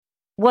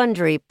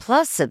Wondery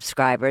Plus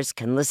subscribers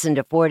can listen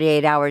to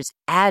 48 Hours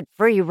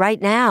ad-free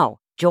right now.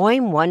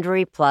 Join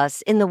Wondery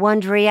Plus in the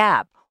Wondery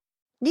app.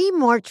 Need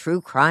more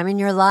true crime in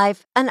your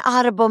life? An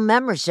Audible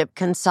membership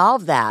can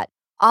solve that.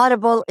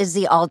 Audible is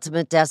the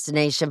ultimate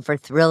destination for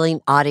thrilling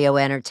audio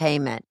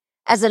entertainment.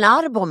 As an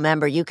Audible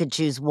member, you can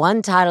choose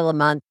one title a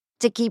month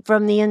to keep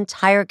from the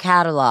entire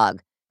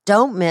catalog.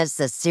 Don't miss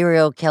The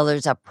Serial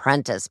Killer's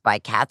Apprentice by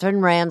Katherine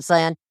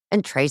Ramsland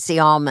and Tracy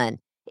Ullman.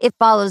 It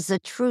follows the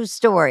true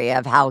story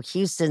of how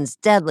Houston's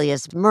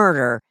deadliest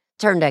murder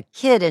turned a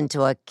kid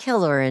into a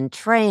killer in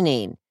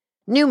training.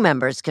 New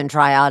members can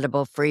try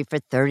Audible free for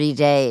 30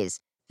 days.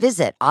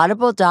 Visit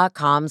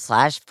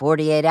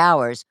audible.com/48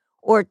 hours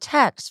or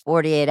text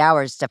 48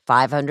 hours to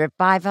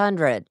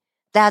 500-500.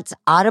 That's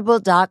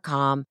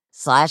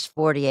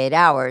audible.com/48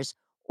 hours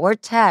or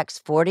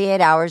text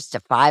 48 hours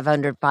to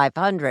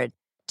 500-500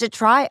 to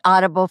try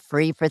Audible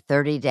free for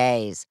 30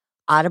 days.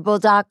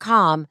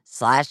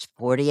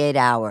 Audible.com/48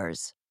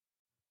 hours.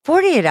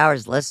 48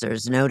 Hours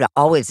listeners know to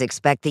always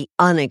expect the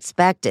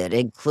unexpected,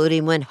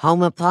 including when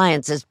home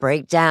appliances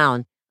break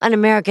down. An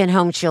American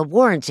Home Shield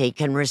warranty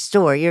can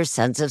restore your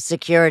sense of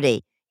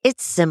security.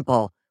 It's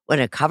simple. When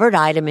a covered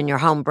item in your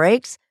home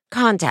breaks,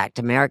 contact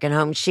American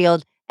Home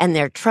Shield, and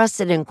their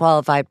trusted and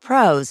qualified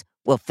pros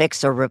will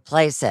fix or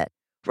replace it.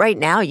 Right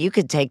now, you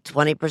could take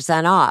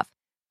 20% off.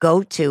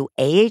 Go to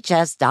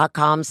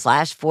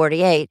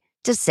ahs.com/48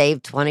 to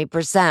save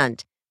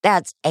 20%.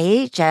 That's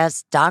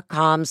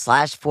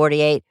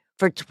ahs.com/48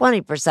 for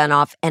 20%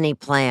 off any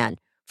plan.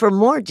 For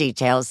more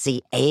details,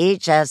 see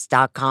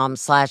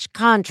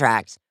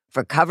ahs.com/contracts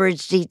for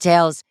coverage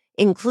details,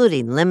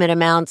 including limit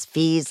amounts,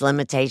 fees,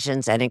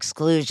 limitations, and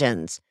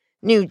exclusions.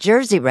 New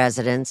Jersey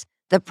residents,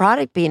 the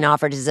product being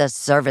offered is a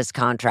service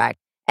contract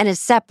and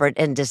is separate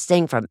and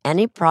distinct from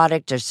any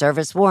product or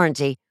service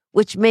warranty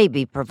which may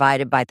be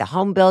provided by the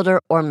home builder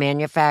or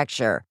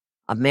manufacturer.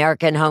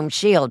 American Home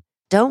Shield.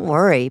 Don't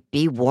worry,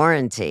 be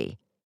warranty.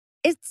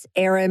 It's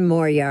Erin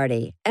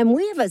Moriarty, and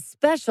we have a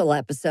special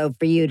episode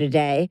for you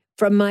today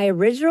from my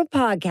original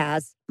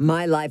podcast,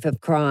 My Life of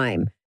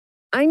Crime.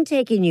 I'm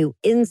taking you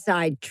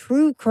inside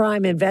true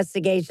crime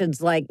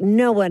investigations like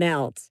no one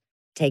else,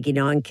 taking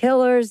on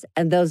killers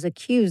and those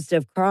accused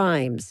of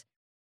crimes.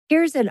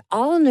 Here's an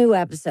all-new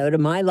episode of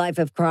My Life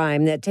of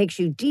Crime that takes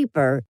you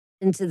deeper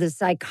into the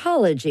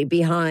psychology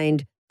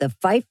behind the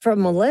fight for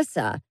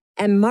Melissa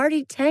and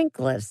Marty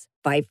Tankleff's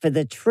fight for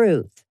the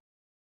truth.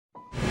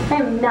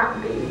 I'm not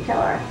baby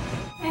killer.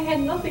 I had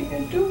nothing to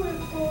do with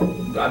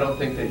it. I don't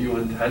think that you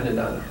intended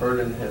on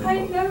hurting him.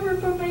 I never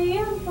put my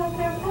hands on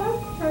that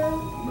monster.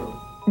 No.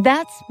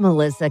 That's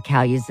Melissa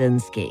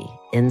Kaluzinski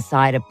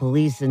inside a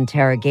police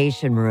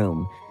interrogation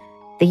room.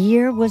 The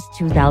year was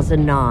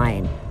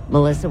 2009.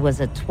 Melissa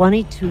was a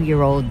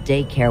 22-year-old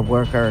daycare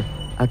worker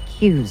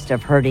accused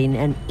of hurting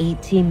an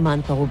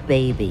 18-month-old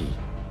baby.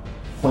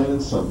 Plain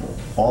and simple.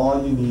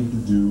 All you need to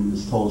do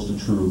is tell us the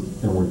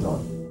truth, and we're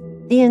done.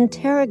 The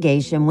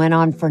interrogation went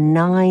on for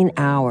 9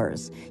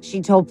 hours. She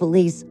told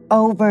police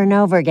over and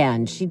over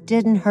again she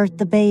didn't hurt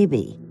the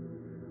baby.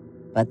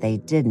 But they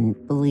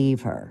didn't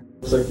believe her.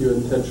 Looks like you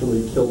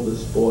intentionally killed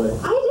this boy.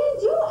 I didn't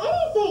do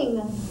anything.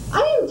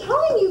 I am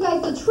telling you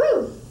guys the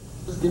truth.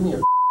 Just give me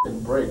a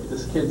break.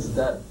 This kid's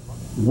dead.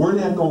 We're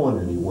not going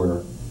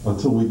anywhere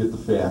until we get the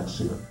facts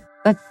here.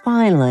 But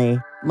finally,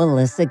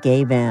 Melissa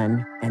gave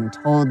in and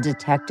told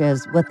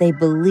detectives what they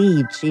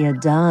believed she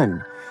had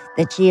done,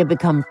 that she had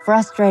become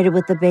frustrated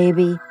with the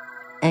baby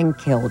and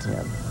killed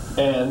him.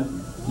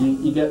 And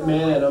you get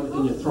mad at him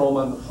and you throw him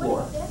on the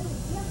floor.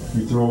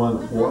 You throw him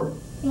on the floor?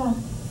 Yeah.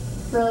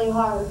 Really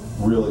hard.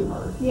 Really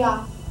hard.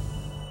 Yeah.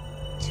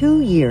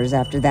 2 years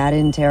after that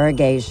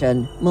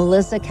interrogation,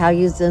 Melissa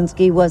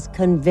Kaluzinski was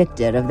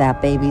convicted of that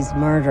baby's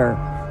murder.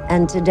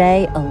 And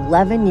today,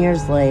 11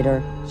 years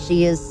later,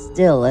 she is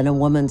still in a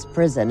woman's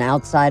prison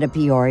outside of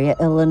Peoria,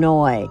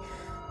 Illinois.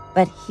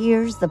 But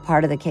here's the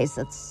part of the case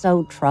that's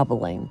so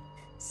troubling.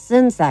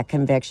 Since that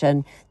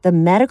conviction, the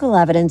medical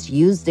evidence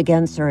used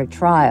against her at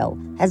trial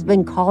has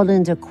been called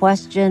into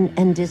question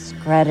and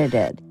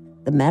discredited.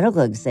 The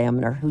medical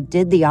examiner who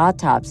did the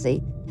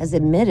autopsy has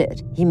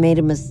admitted he made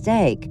a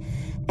mistake.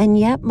 And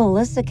yet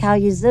Melissa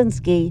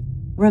Kaluzinski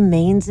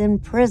remains in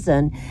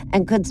prison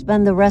and could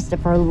spend the rest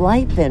of her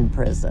life in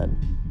prison.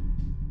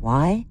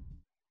 Why?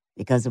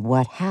 Because of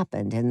what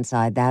happened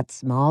inside that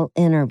small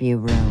interview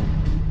room.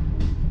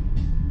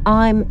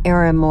 I'm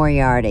Erin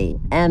Moriarty,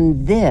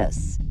 and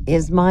this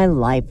is My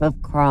Life of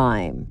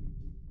Crime.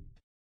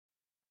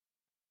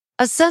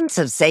 A sense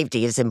of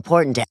safety is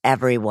important to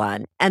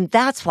everyone, and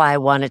that's why I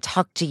want to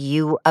talk to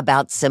you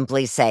about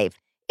SimpliSafe.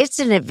 It's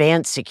an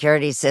advanced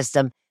security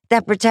system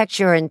that protects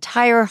your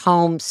entire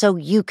home so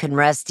you can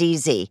rest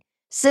easy.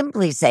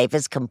 SimpliSafe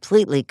is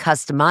completely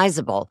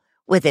customizable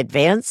with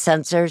advanced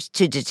sensors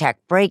to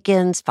detect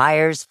break-ins,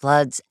 fires,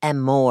 floods,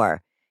 and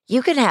more.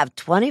 You can have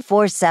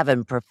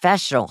 24/7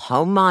 professional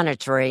home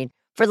monitoring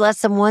for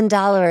less than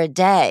 $1 a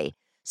day.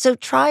 So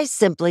try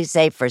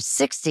SimpliSafe for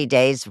 60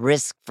 days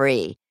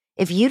risk-free.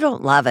 If you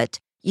don't love it,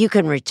 you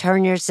can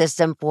return your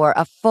system for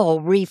a full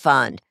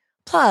refund.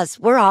 Plus,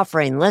 we're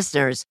offering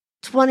listeners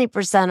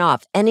 20%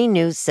 off any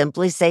new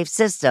SimpliSafe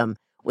system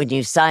when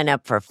you sign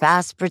up for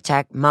Fast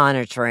Protect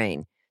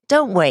monitoring.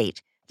 Don't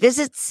wait.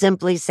 Visit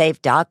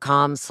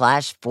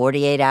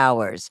simplysafe.com/48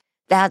 hours.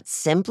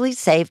 That's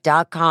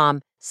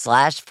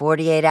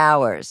simplysafe.com/48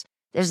 hours.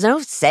 There's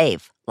no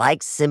safe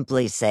like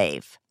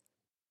SimpliSafe.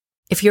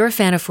 If you're a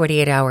fan of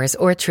 48 Hours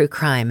or true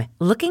crime,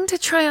 looking to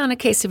try on a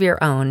case of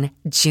your own,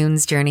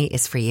 June's Journey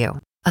is for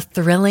you. A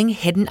thrilling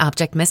hidden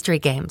object mystery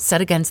game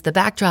set against the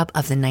backdrop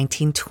of the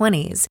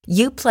 1920s.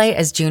 You play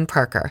as June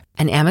Parker,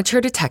 an amateur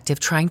detective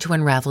trying to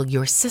unravel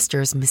your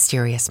sister's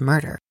mysterious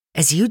murder.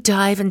 As you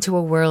dive into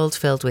a world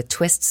filled with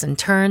twists and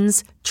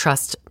turns,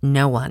 trust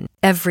no one.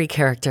 Every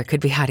character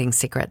could be hiding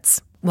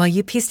secrets. While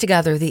you piece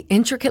together the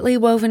intricately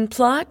woven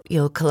plot,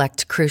 you'll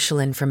collect crucial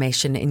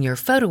information in your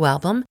photo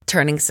album,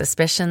 turning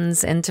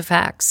suspicions into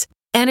facts.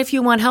 And if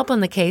you want help on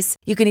the case,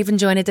 you can even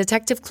join a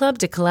detective club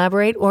to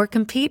collaborate or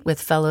compete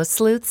with fellow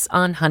sleuths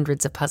on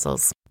hundreds of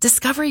puzzles.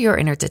 Discover your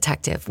inner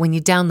detective when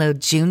you download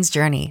June's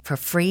Journey for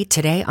free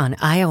today on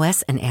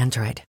iOS and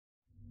Android.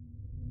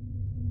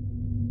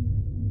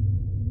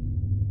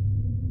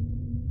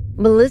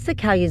 Melissa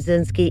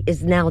Kaluzinski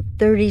is now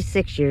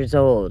 36 years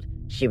old.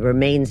 She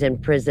remains in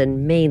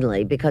prison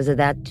mainly because of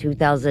that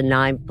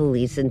 2009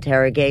 police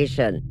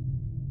interrogation.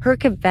 Her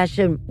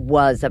confession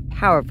was a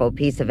powerful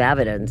piece of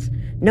evidence.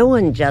 No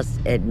one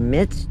just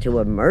admits to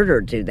a murder,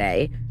 do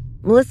they?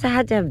 Melissa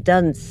had to have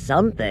done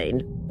something.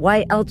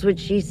 Why else would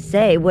she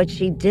say what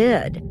she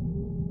did?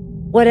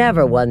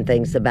 Whatever one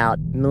thinks about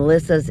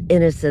Melissa's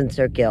innocence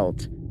or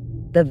guilt,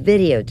 the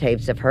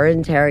videotapes of her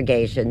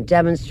interrogation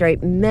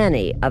demonstrate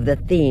many of the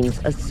themes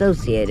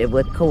associated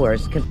with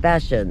coerced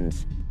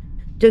confessions.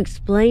 To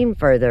explain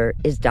further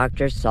is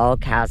Dr. Saul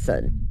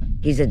Kassan.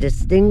 He's a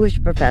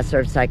distinguished professor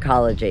of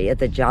psychology at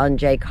the John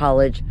Jay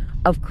College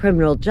of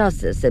Criminal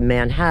Justice in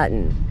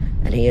Manhattan,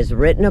 and he has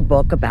written a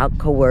book about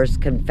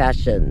coerced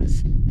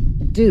confessions.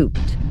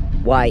 Duped: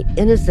 Why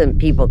Innocent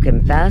People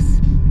Confess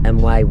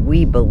and Why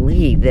We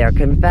Believe Their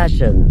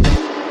Confessions.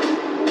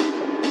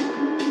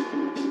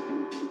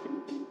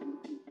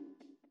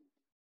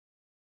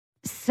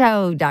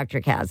 So,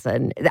 Dr.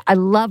 Kassan, I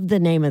love the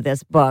name of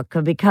this book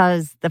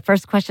because the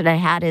first question I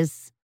had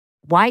is,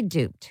 why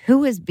duped?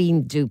 Who is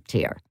being duped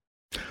here?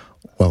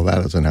 Well,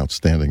 that is an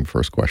outstanding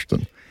first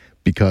question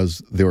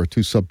because there are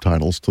two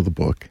subtitles to the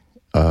book.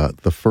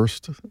 The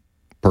first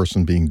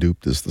person being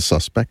duped is the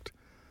suspect,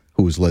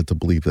 who is led to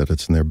believe that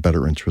it's in their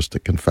better interest to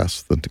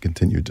confess than to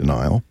continue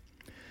denial.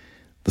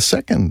 The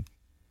second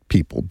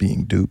people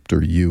being duped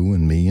are you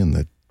and me and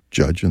the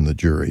judge and the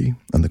jury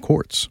and the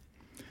courts,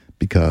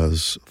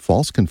 because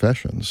false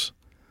confessions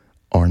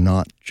are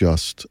not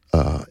just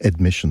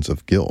admissions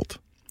of guilt.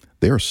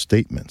 They are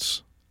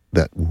statements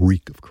that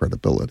reek of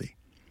credibility.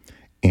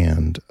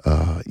 And,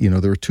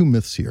 there are two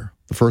myths here.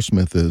 The first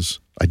myth is,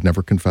 I'd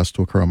never confess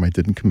to a crime I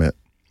didn't commit.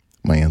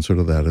 My answer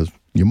to that is,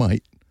 you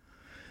might.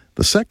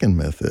 The second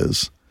myth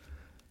is,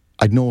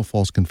 I'd know a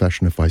false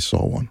confession if I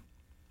saw one.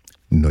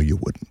 No, you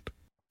wouldn't.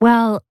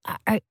 Well,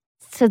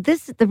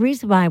 the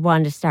reason why I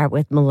wanted to start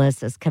with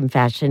Melissa's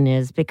confession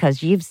is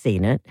because you've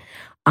seen it.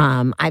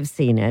 I've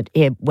seen it.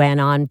 It went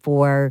on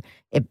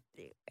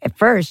at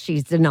first,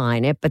 she's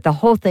denying it, but the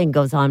whole thing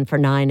goes on for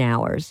 9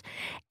 hours.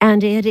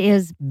 And it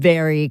is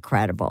very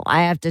credible.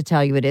 I have to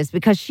tell you it is,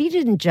 because she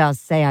didn't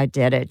just say, I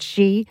did it.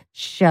 She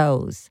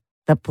shows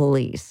the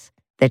police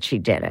that she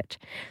did it.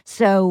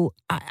 So,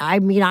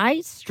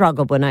 I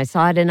struggled when I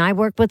saw it, and I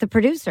worked with a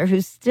producer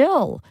who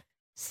still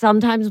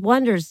sometimes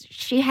wonders,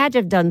 she had to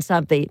have done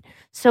something.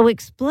 So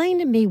explain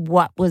to me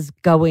what was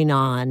going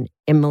on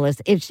in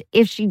Melissa.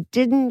 If she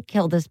didn't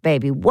kill this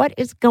baby, what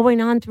is going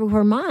on through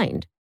her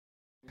mind?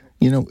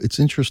 It's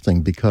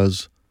interesting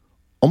because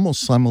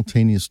almost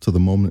simultaneous to the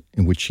moment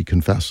in which she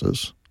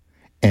confesses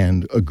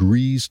and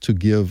agrees to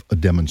give a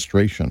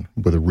demonstration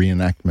with a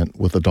reenactment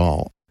with a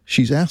doll,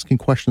 she's asking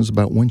questions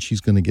about when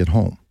she's going to get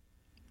home.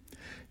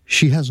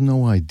 She has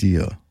no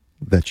idea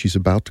that she's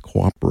about to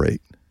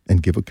cooperate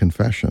and give a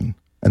confession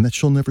and that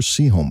she'll never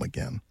see home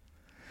again.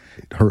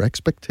 Her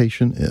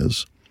expectation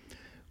is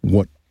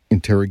what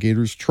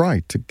interrogators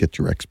try to get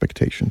your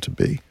expectation to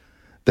be,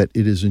 that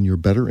it is in your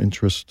better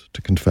interest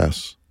to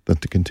confess than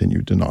to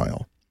continue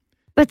denial.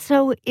 But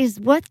so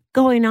is what's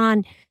going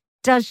on,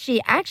 does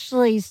she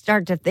actually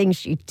start to think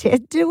she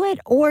did do it?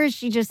 Or is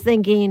she just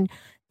thinking,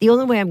 the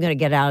only way I'm going to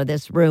get out of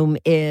this room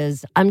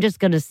is I'm just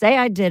going to say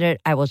I did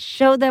it, I will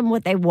show them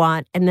what they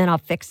want, and then I'll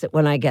fix it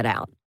when I get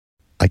out?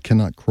 I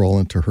cannot crawl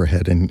into her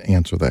head and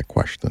answer that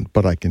question,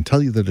 but I can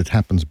tell you that it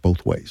happens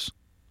both ways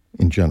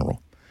in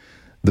general.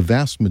 The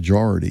vast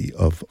majority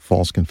of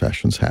false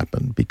confessions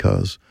happen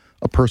because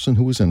a person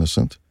who is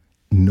innocent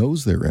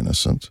knows they're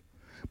innocent,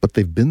 but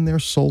they've been there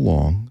so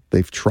long,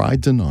 they've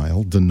tried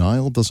denial.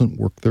 Denial doesn't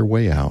work their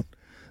way out.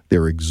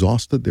 They're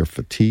exhausted, they're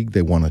fatigued,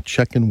 they want to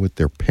check in with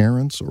their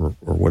parents or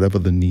whatever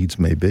the needs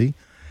may be.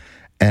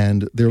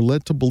 And they're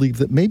led to believe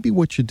that maybe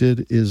what you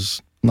did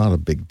is not a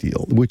big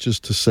deal, which is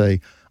to say,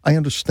 I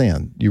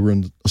understand you were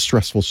in a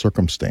stressful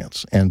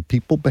circumstance, and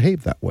people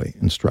behave that way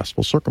in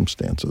stressful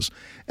circumstances,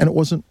 and it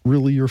wasn't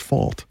really your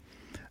fault.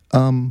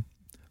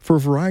 For a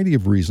variety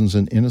of reasons,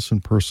 an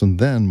innocent person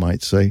then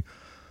might say,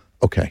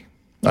 okay,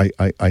 I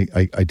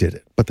did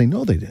it, but they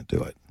know they didn't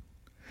do it.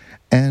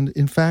 And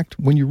in fact,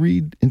 when you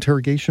read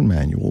interrogation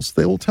manuals,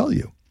 they will tell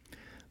you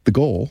the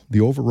goal, the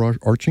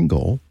overarching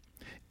goal,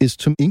 is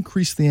to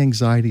increase the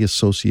anxiety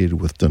associated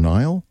with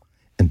denial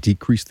and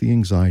decrease the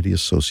anxiety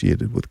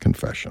associated with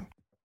confession.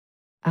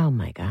 Oh,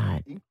 my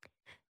God.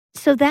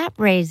 So that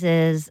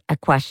raises a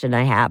question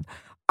I have.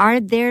 Are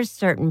there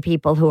certain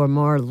people who are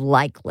more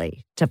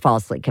likely to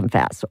falsely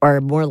confess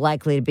or more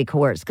likely to be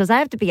coerced? Because I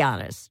have to be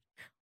honest,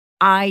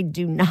 I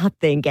do not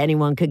think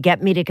anyone could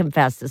get me to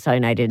confess to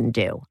something I didn't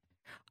do.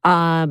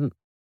 I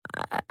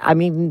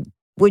mean,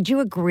 would you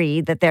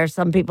agree that there are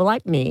some people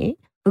like me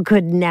who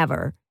could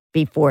never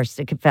be forced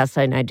to confess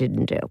something I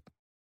didn't do?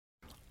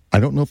 I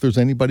don't know if there's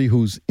anybody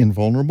who's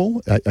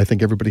invulnerable. I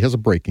think everybody has a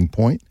breaking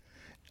point.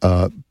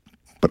 But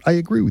I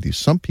agree with you.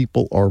 Some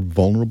people are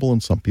vulnerable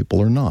and some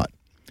people are not.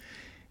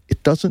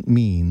 It doesn't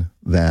mean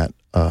that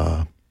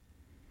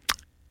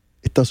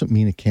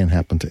it can't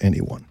happen to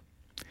anyone.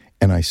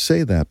 And I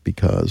say that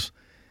because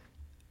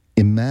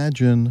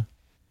imagine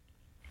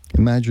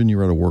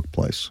you're at a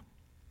workplace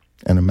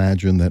and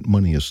imagine that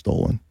money is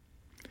stolen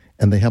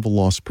and they have a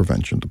loss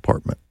prevention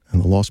department.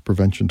 And the loss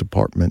prevention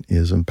department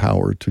is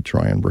empowered to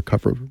try and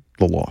recover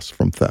the loss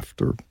from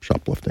theft or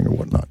shoplifting or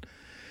whatnot.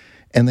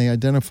 And they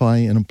identify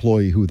an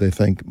employee who they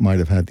think might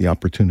have had the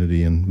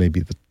opportunity and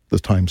maybe the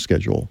time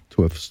schedule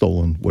to have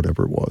stolen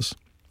whatever it was.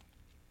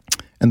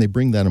 And they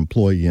bring that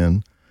employee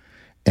in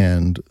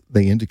and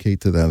they indicate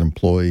to that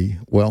employee,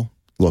 well,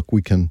 look,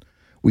 we can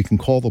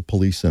call the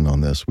police in on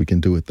this. We can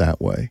do it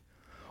that way.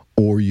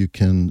 Or you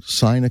can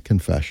sign a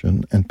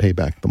confession and pay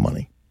back the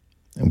money.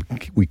 And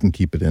we can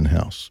keep it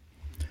in-house.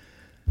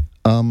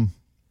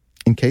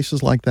 In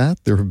cases like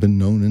that, there have been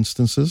known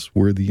instances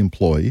where the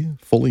employee,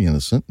 fully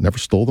innocent, never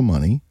stole the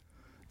money,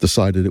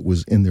 decided it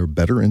was in their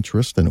better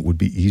interest and it would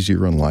be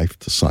easier in life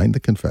to sign the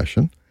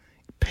confession,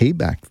 pay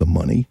back the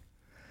money,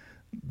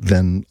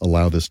 then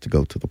allow this to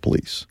go to the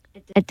police.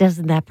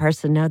 Doesn't that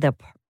person know that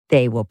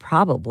they will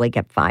probably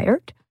get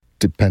fired?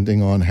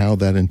 Depending on how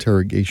that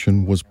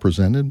interrogation was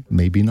presented,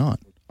 maybe not.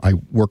 I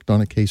worked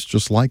on a case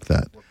just like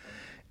that.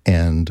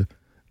 And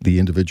the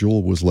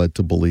individual was led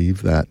to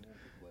believe that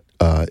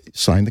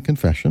sign the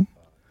confession.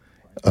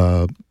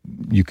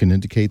 You can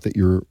indicate that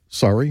you're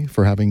sorry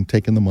for having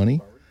taken the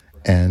money,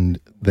 and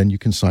then you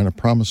can sign a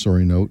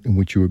promissory note in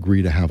which you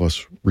agree to have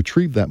us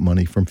retrieve that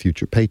money from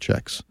future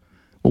paychecks.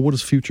 Well, what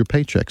does future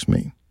paychecks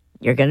mean?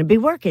 You're going to be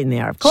working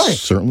there, of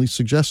course. Certainly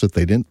suggests it.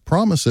 They didn't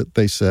promise it,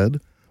 they said,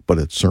 but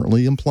it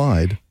certainly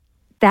implied.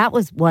 That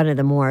was one of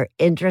the more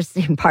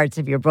interesting parts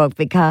of your book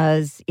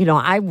because,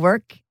 I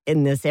work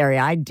in this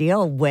area. I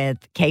deal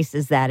with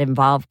cases that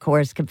involve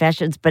coerced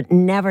confessions, but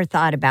never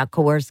thought about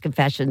coerced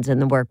confessions in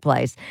the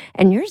workplace.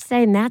 And you're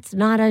saying that's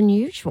not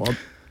unusual.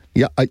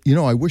 Yeah,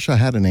 I wish I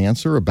had an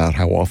answer about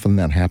how often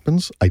that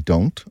happens. I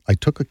don't. I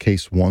took a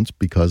case once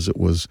because it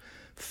was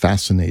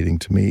fascinating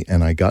to me,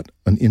 and I got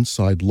an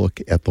inside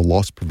look at the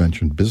loss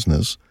prevention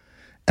business,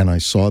 and I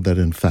saw that,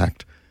 in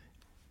fact,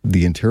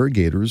 the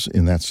interrogators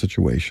in that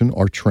situation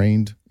are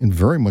trained in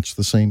very much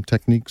the same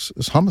techniques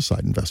as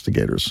homicide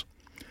investigators.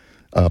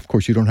 Of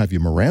course, you don't have your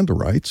Miranda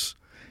rights.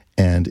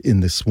 And in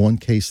this one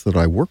case that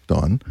I worked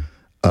on,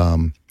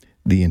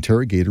 the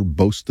interrogator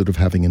boasted of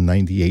having a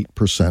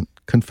 98%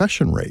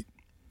 confession rate.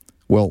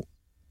 Well,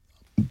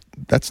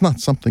 that's not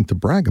something to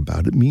brag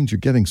about. It means you're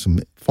getting some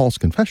false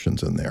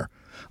confessions in there,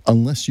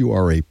 unless you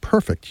are a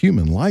perfect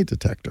human lie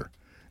detector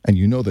and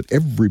you know that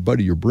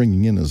everybody you're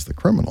bringing in is the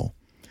criminal.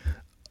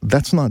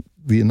 That's not,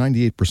 the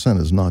 98%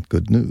 is not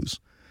good news.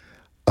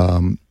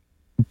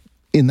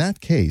 In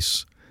that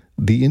case,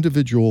 the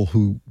individual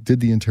who did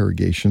the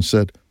interrogation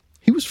said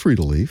he was free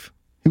to leave.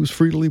 He was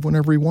free to leave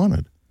whenever he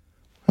wanted.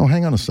 Oh,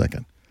 hang on a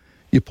second.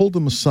 You pulled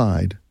him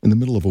aside in the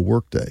middle of a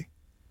workday.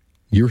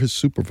 You're his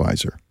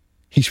supervisor.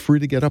 He's free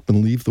to get up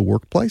and leave the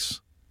workplace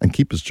and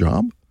keep his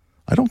job?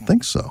 I don't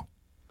think so.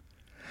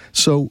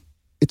 So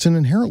it's an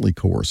inherently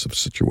coercive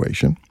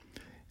situation.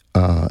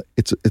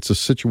 It's a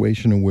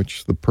situation in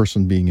which the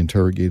person being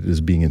interrogated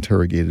is being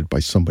interrogated by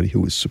somebody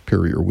who is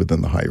superior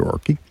within the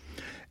hierarchy.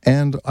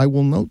 And I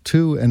will note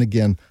too, and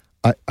again,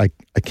 I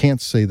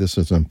can't say this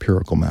as an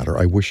empirical matter.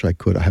 I wish I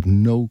could. I have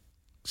no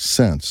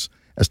sense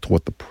as to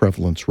what the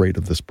prevalence rate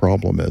of this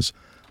problem is.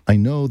 I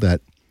know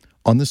that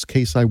on this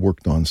case I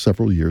worked on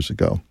several years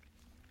ago,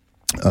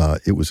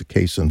 it was a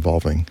case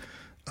involving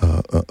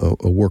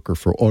a worker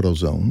for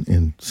AutoZone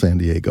in San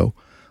Diego.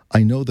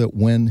 I know that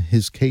when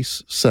his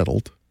case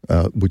settled,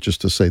 which is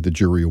to say the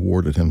jury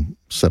awarded him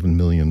 $7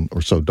 million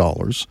or so,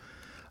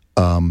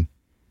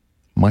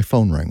 my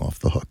phone rang off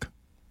the hook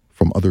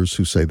from others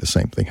who say the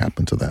same thing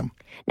happened to them.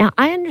 Now,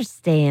 I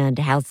understand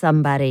how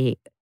somebody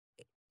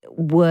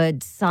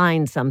would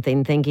sign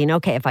something thinking,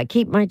 okay, if I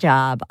keep my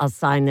job, I'll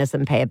sign this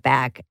and pay it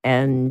back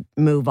and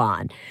move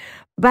on.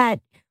 But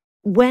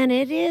when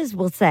it is,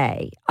 we'll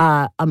say,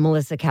 a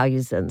Melissa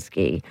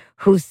Kalusinski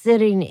who's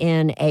sitting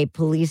in a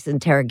police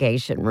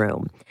interrogation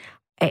room,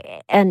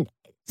 and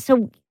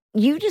so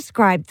you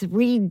described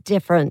 3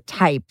 different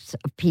types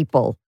of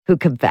people who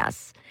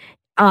confess.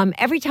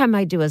 Every time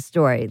I do a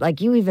story,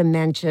 like you even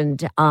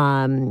mentioned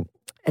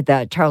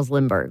the Charles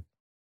Lindbergh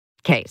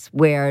case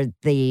where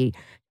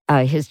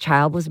his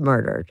child was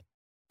murdered,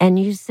 and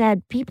you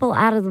said people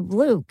out of the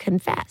blue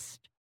confessed.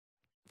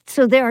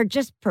 So there are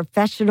just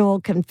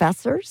professional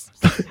confessors?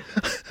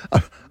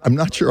 I'm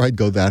not sure I'd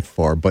go that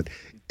far, but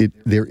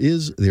there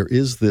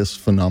is this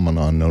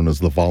phenomenon known as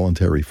the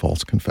voluntary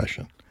false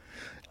confession.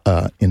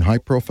 In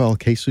high-profile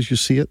cases, you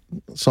see it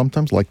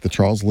sometimes, like the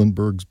Charles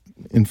Lindbergh's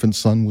infant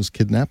son was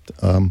kidnapped,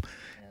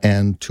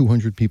 and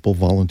 200 people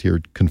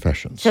volunteered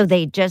confessions. So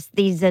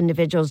these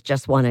individuals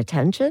just want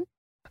attention?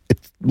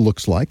 It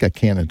looks like. I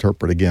can't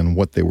interpret, again,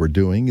 what they were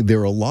doing.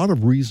 There are a lot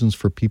of reasons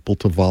for people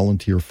to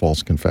volunteer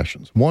false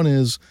confessions. One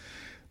is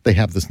they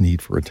have this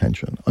need for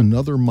attention.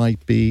 Another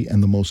might be,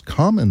 and the most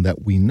common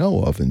that we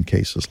know of in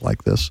cases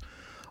like this,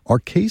 are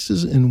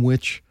cases in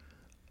which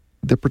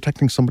they're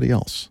protecting somebody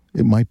else.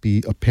 It might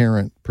be a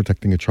parent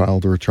protecting a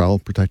child or a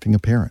child protecting a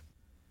parent.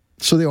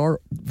 So there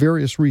are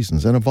various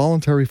reasons. And a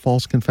voluntary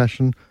false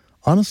confession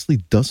honestly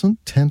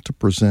doesn't tend to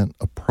present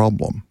a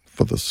problem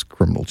for this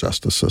criminal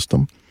justice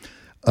system,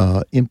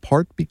 in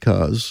part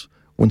because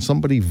when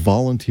somebody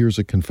volunteers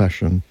a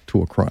confession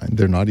to a crime,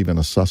 they're not even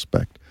a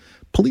suspect.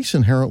 Police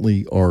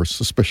inherently are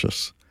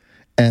suspicious,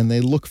 and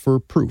they look for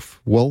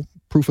proof. Well,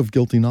 proof of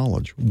guilty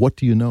knowledge. What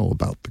do you know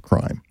about the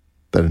crime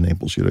that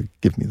enables you to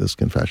give me this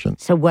confession?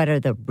 So what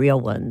are the real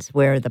ones?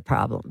 Where are the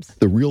problems?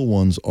 The real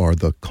ones are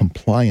the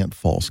compliant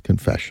false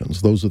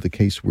confessions. Those are the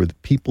case where the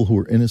people who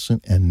are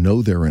innocent and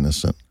know they're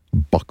innocent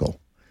buckle.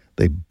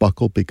 They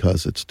buckle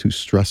because it's too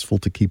stressful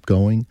to keep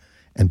going,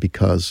 and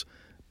because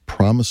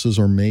promises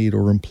are made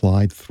or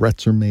implied,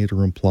 threats are made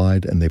or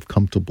implied, and they've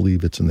come to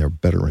believe it's in their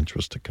better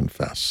interest to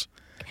confess.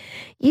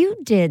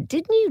 Didn't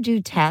you do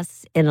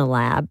tests in a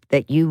lab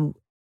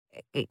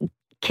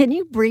can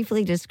you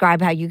briefly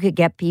describe how you could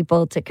get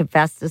people to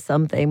confess to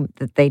something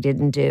that they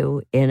didn't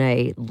do in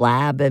a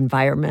lab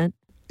environment?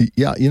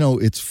 Yeah,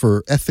 it's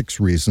for ethics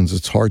reasons.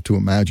 It's hard to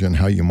imagine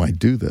how you might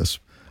do this.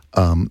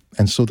 And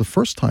so the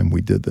first time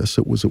we did this,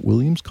 it was at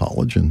Williams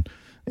College in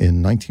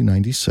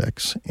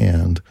 1996,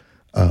 and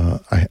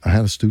I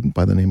had a student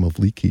by the name of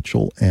Lee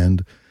Keachel,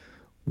 and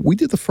we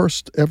did the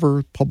first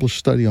ever published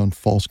study on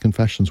false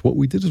confessions. What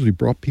we did is we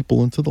brought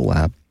people into the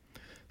lab,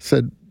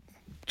 said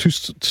 2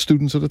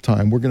 students at a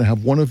time, we're going to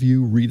have one of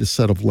you read a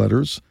set of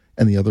letters,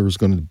 and the other is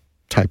going to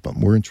type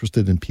them. We're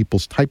interested in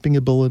people's typing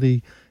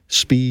ability,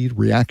 speed,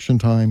 reaction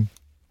time.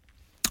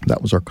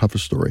 That was our cover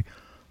story.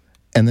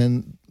 And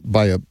then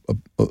by a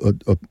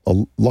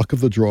luck of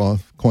the draw,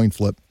 coin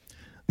flip,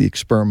 the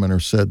experimenter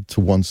said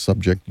to one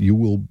subject, you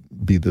will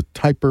be the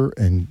typer,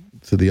 and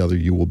to the other,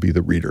 you will be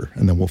the reader,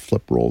 and then we'll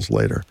flip roles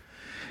later.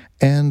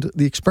 And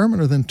the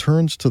experimenter then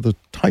turns to the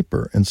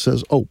typer and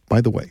says, oh,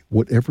 by the way,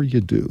 whatever you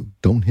do,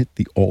 don't hit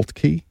the Alt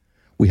key.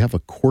 We have a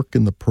quirk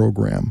in the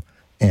program,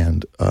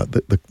 and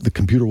the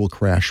computer will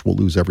crash, we'll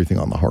lose everything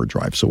on the hard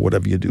drive, so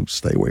whatever you do,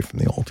 stay away from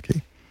the Alt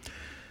key.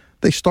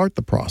 They start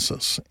the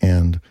process,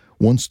 and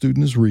one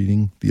student is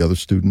reading, the other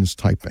student is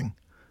typing.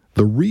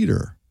 The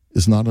reader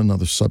is not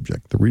another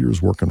subject. The reader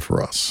is working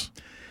for us.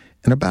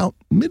 And about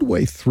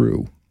midway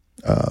through,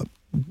 a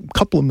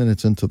couple of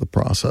minutes into the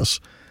process,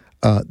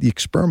 the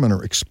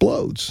experimenter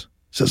explodes,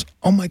 says,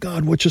 oh my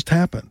God, what just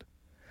happened?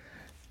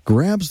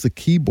 Grabs the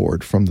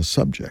keyboard from the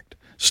subject,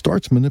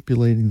 starts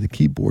manipulating the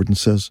keyboard and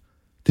says,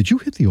 did you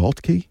hit the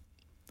Alt key?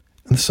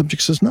 And the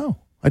subject says, no,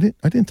 I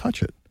didn't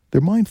touch it.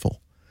 They're mindful.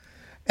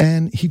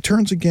 And he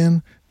turns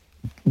again,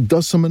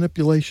 does some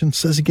manipulation,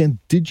 says again,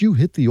 did you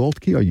hit the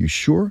Alt key? Are you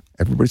sure?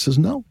 Everybody says,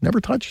 no, never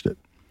touched it.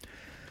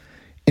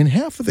 In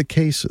half of the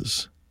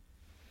cases,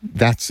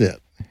 that's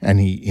it. And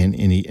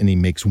he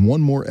makes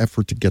one more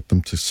effort to get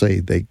them to say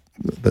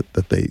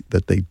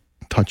that they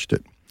touched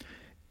it.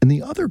 In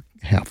the other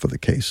half of the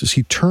cases,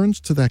 he turns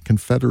to that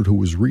Confederate who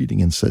was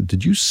reading and said,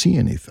 did you see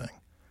anything?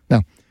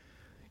 Now,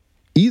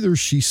 either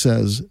she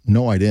says,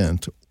 no, I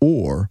didn't,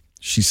 or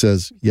she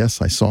says,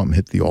 yes, I saw him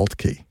hit the Alt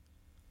key.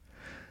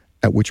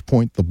 At which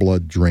point the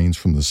blood drains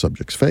from the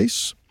subject's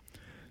face.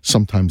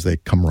 Sometimes they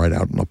come right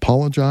out and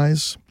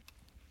apologize.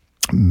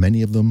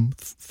 Many of them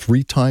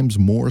 3 times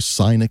more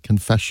sign a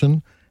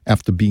confession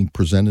after being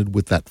presented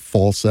with that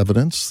false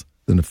evidence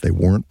than if they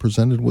weren't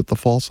presented with the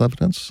false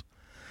evidence.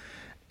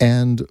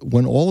 And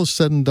when all is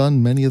said and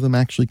done, many of them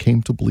actually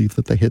came to believe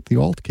that they hit the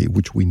Alt key,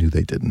 which we knew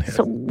they didn't hit.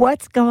 So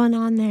what's going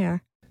on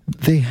there?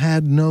 They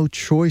had no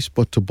choice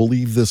but to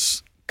believe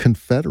this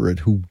Confederate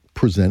who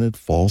presented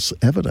false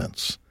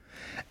evidence.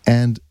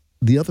 And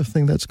the other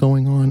thing that's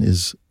going on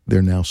is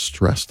they're now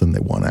stressed and they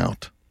want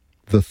out.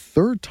 The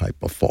third type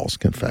of false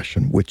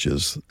confession, which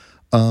is,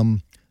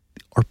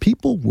 are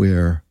people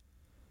where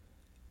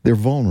they're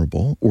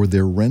vulnerable or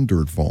they're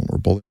rendered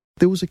vulnerable.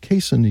 There was a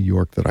case in New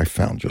York that I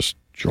found just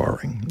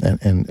jarring,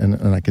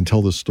 and I can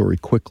tell this story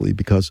quickly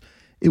because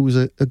It was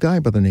a guy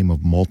by the name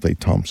of Malte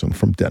Thomsen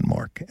from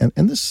Denmark.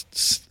 And this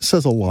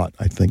says a lot,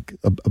 I think,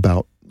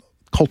 about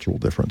cultural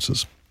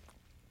differences.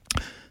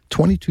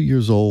 22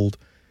 years old,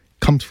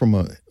 comes from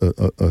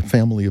a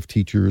family of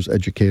teachers,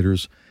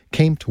 educators,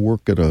 came to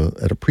work at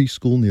a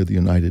preschool near the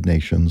United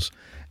Nations.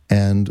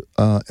 And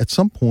at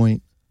some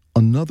point,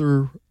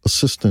 another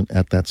assistant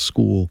at that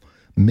school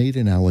made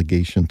an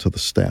allegation to the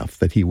staff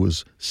that he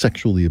was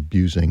sexually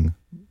abusing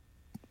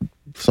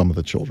some of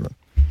the children.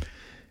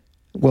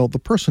 Well, the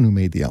person who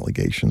made the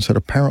allegations had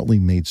apparently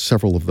made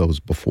several of those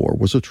before,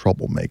 was a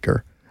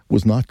troublemaker,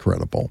 was not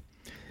credible.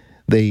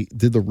 They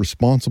did the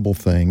responsible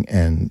thing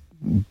and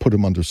put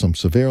him under some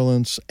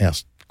surveillance,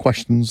 asked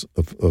questions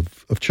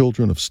of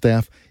children, of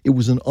staff. It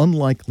was an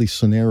unlikely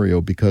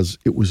scenario because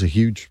it was a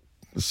huge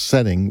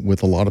setting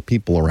with a lot of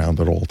people around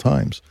at all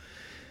times.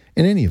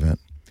 In any event,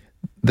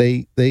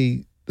 they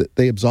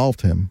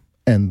absolved him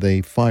and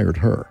they fired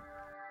her.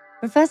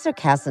 Professor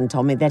Casson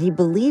told me that he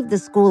believed the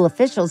school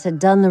officials had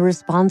done the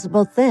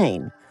responsible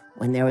thing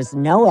when there was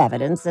no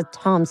evidence that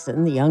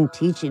Thomsen, the young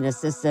teaching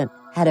assistant,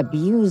 had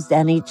abused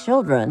any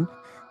children.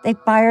 They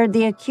fired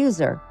the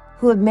accuser,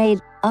 who had made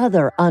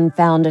other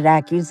unfounded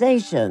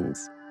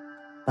accusations.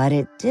 But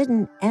it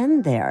didn't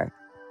end there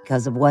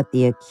because of what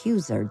the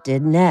accuser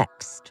did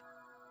next.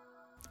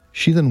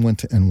 She then went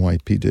to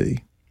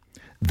NYPD.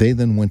 They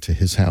then went to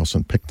his house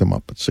and picked him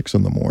up at 6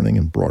 a.m.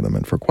 and brought him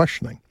in for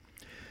questioning.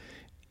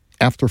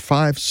 After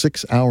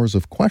 5-6 hours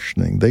of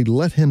questioning, they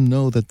let him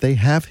know that they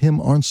have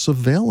him on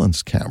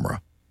surveillance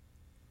camera,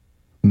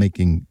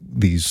 making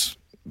these,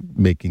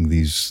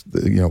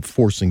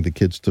 forcing the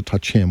kids to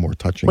touch him or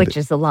touching. Which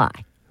is a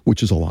lie.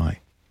 Which is a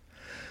lie.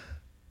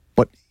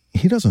 But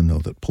he doesn't know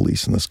that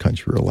police in this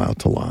country are allowed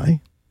to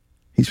lie.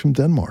 He's from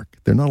Denmark.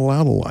 They're not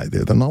allowed to lie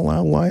there. They're not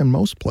allowed to lie in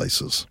most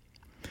places.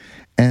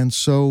 And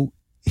so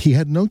he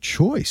had no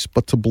choice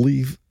but to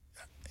believe,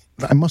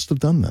 I must have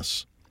done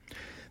this.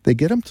 They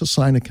get him to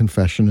sign a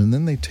confession, and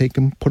then they take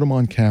him, put him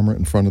on camera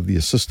in front of the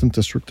assistant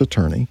district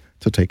attorney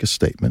to take a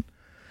statement.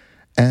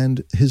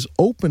 And his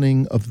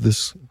opening of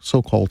this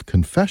so-called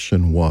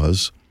confession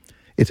was,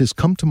 "It has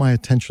come to my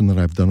attention that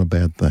I've done a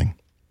bad thing."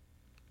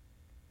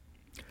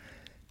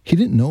 He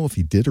didn't know if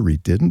he did or he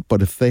didn't,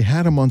 but if they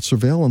had him on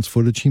surveillance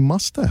footage, he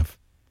must have.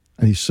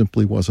 And he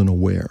simply wasn't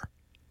aware.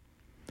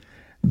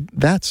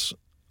 That's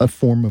a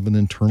form of an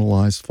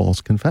internalized false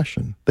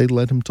confession. They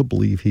led him to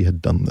believe he had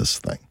done this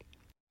thing.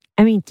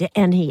 I mean,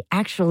 and he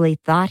actually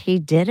thought he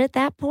did at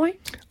that point?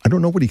 I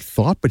don't know what he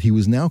thought, but he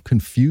was now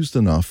confused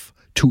enough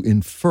to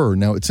infer.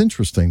 Now, it's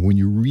interesting when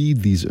you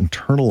read these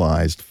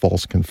internalized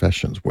false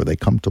confessions where they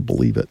come to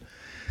believe it,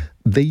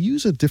 they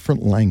use a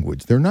different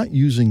language. They're not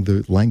using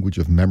the language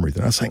of memory.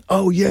 They're not saying,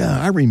 oh, yeah,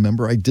 I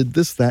remember I did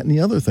this, that, and the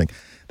other thing.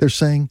 They're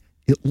saying,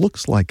 it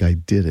looks like I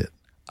did it.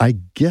 I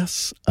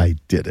guess I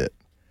did it.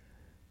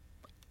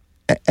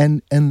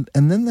 And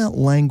then that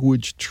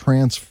language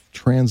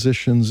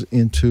transitions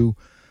into,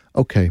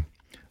 okay,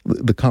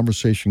 the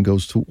conversation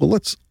goes to, well,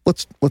 let's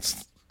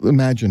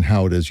imagine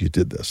how it is you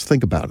did this.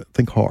 Think about it.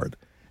 Think hard.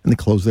 And they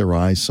close their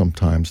eyes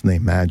sometimes and they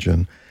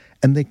imagine,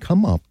 and they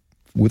come up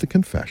with a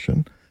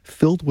confession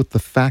filled with the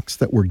facts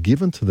that were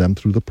given to them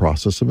through the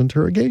process of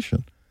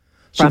interrogation.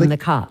 From the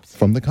cops.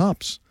 From the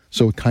cops.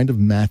 So it kind of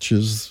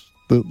matches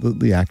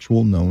the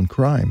actual known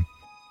crime.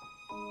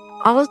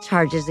 All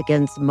charges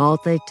against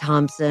Malte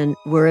Thomsen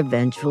were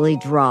eventually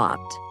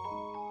dropped.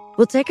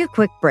 We'll take a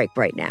quick break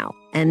right now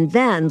and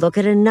then look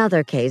at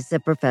another case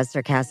that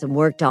Professor Casson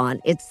worked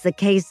on. It's the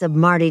case of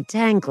Marty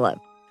Tankleff,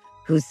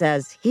 who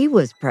says he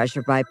was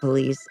pressured by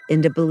police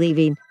into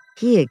believing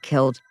he had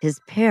killed his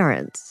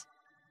parents.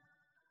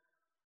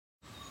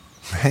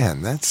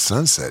 Man, that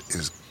sunset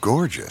is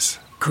gorgeous.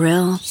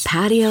 Grill,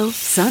 patio,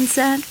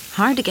 sunset.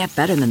 Hard to get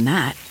better than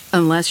that.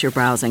 Unless you're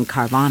browsing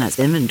Carvana's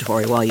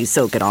inventory while you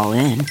soak it all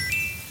in.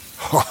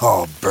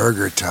 Oh,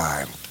 burger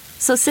time.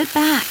 So sit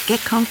back,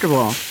 get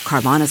comfortable.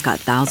 Carvana's got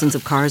thousands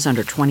of cars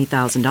under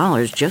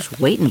 $20,000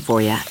 just waiting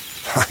for you.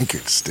 I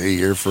could stay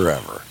here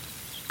forever.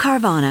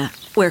 Carvana,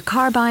 where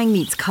car buying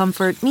meets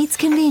comfort meets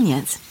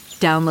convenience.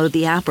 Download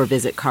the app or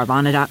visit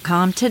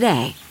Carvana.com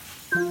today.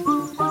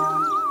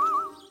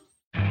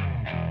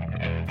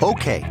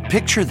 Okay,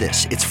 picture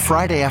this. It's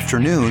Friday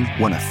afternoon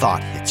when a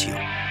thought hits you.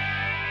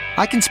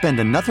 I can spend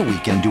another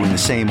weekend doing the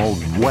same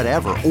old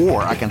whatever,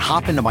 or I can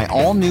hop into my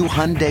all-new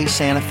Hyundai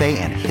Santa Fe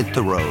and hit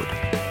the road.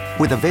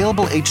 With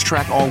available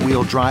H-Track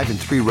all-wheel drive and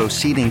 3-row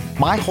seating,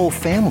 my whole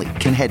family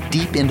can head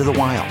deep into the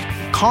wild.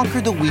 Conquer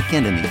the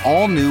weekend in the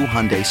all-new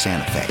Hyundai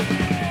Santa Fe.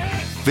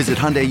 Visit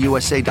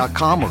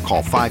HyundaiUSA.com or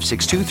call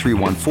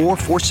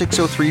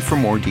 562-314-4603 for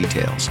more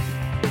details.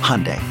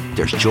 Hyundai,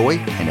 there's joy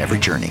in every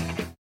journey.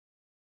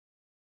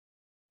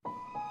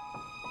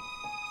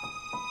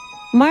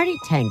 Marty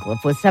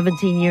Tankleff was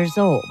 17 years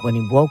old when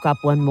he woke up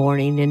one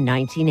morning in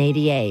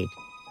 1988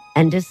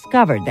 and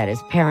discovered that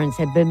his parents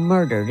had been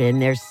murdered in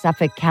their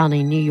Suffolk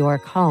County, New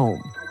York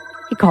home.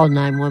 He called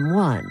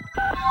 911.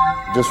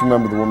 Just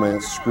remember the woman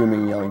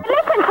screaming and yelling,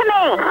 Listen to me!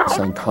 me?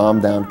 Saying, calm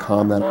down,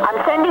 calm down.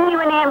 I'm sending you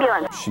an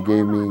ambulance. She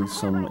gave me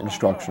some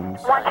instructions.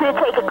 I want you to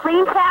take a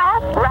clean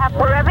towel, wrap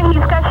wherever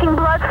he's gushing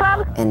blood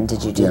from. And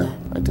did you do that?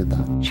 I did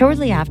that.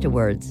 Shortly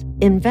afterwards,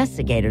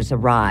 investigators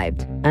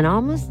arrived and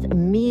almost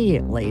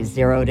immediately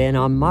zeroed in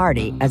on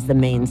Marty as the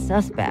main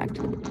suspect.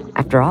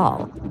 After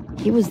all,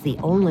 he was the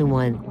only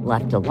one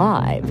left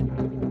alive.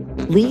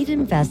 Lead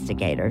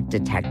investigator,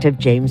 Detective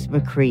James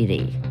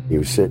McCready. He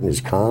was sitting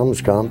as calm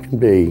can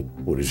be,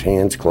 with his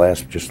hands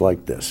clasped just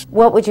like this.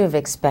 What would you have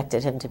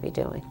expected him to be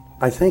doing?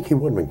 I think he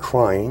would have been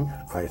crying.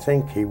 I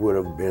think he would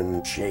have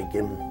been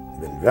shaken,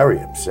 been very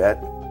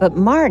upset. But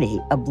Marty,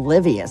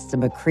 oblivious to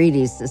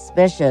McCready's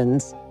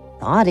suspicions,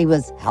 thought he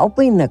was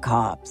helping the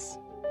cops.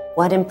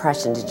 What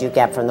impression did you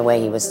get from the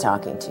way he was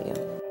talking to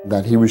you?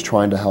 That he was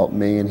trying to help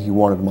me and he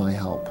wanted my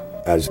help.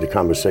 As the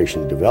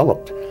conversation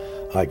developed,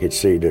 I could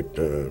see that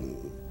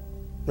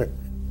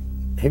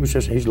he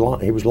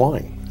was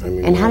lying. I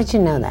mean, and how did you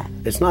know that?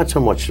 It's not so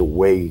much the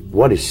way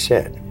what is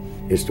said,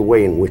 it's the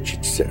way in which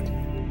it's said.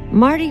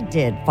 Marty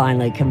did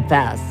finally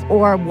confess,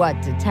 or what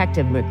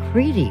Detective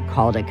McCready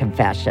called a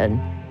confession.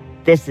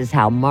 This is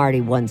how Marty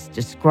once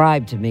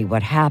described to me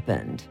what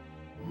happened.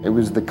 It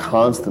was the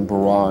constant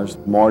barrage.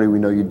 Marty, we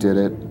know you did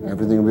it.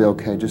 Everything will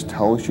be okay. Just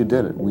tell us you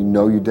did it. We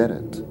know you did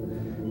it.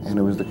 And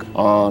it was the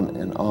on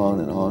and on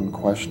and on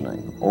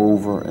questioning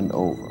over and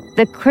over.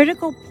 The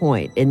critical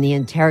point in the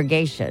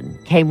interrogation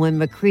came when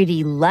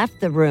McCready left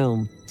the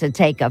room to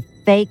take a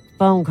fake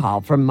phone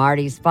call from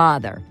Marty's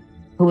father,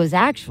 who was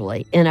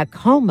actually in a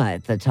coma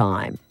at the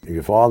time.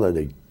 Your father,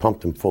 they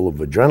pumped him full of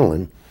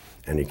adrenaline,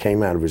 and he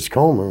came out of his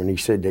coma, and he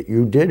said that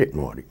you did it,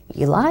 Marty.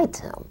 You lied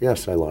to him?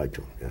 Yes, I lied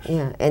to him, yes.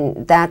 Yeah,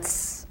 and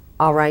that's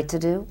all right to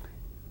do?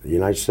 The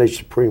United States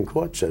Supreme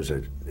Court says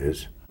it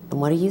is. And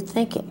what are you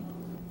thinking?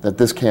 That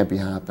this can't be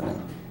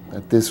happening.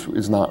 That this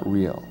is not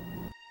real.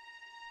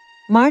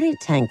 Marty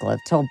Tankleff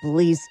told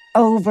police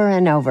over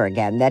and over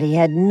again that he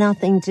had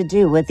nothing to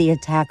do with the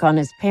attack on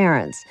his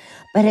parents.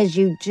 But as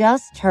you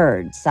just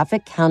heard,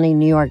 Suffolk County,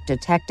 New York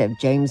Detective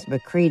James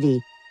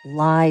McCready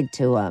lied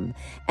to him.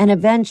 And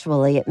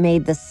eventually it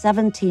made the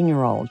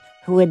 17-year-old,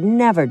 who had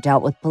never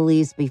dealt with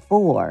police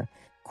before,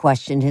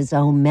 question his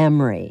own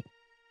memory.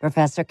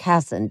 Professor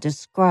Casson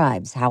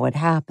describes how it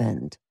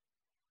happened.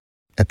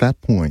 At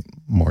that point,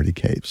 Marty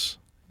caves.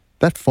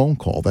 That phone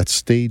call, that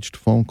staged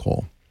phone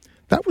call,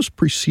 that was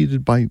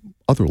preceded by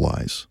other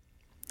lies.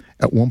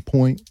 At one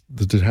point,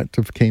 the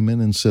detective came in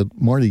and said,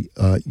 Marty,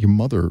 your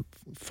mother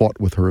fought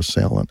with her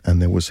assailant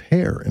and there was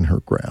hair in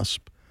her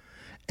grasp.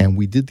 And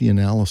we did the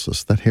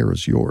analysis. That hair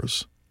is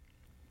yours.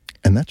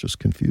 And that just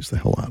confused the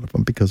hell out of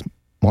him because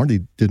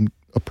Marty didn't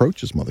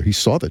approach his mother. He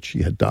saw that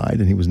she had died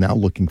and he was now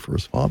looking for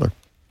his father.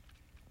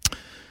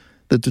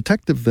 The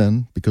detective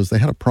then, because they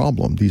had a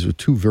problem, these are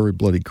two very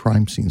bloody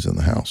crime scenes in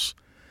the house,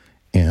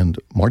 and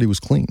Marty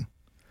was clean.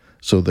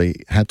 So they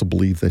had to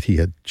believe that he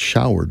had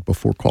showered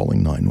before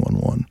calling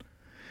 911.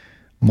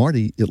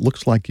 Marty, it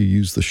looks like you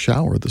used the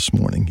shower this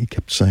morning. He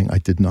kept saying, I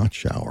did not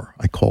shower.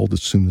 I called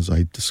as soon as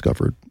I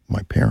discovered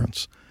my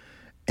parents.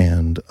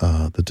 And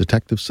the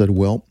detective said,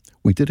 well,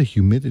 we did a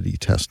humidity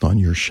test on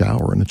your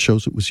shower, and it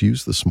shows it was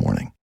used this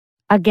morning.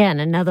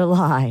 Again, another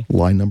lie.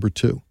 Lie number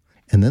 2.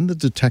 And then the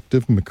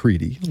detective,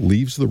 McCready,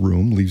 leaves the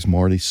room, leaves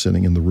Marty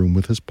sitting in the room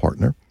with his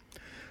partner,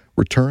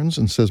 returns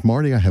and says,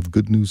 Marty, I have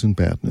good news and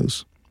bad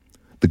news.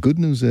 The good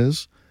news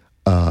is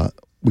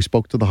we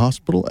spoke to the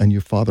hospital and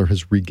your father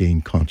has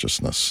regained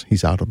consciousness.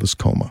 He's out of his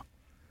coma.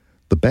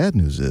 The bad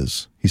news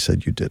is he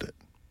said you did it.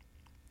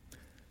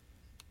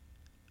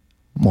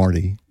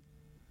 Marty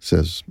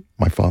says,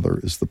 my father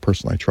is the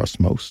person I trust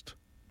most.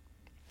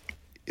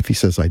 If he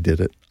says I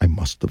did it, I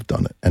must have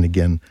done it. And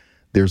again,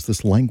 there's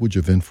this language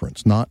of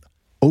inference, not,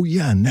 oh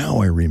yeah, now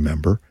I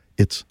remember.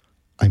 It's,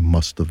 I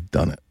must have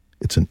done it.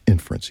 It's an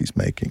inference he's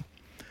making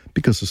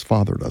because his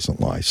father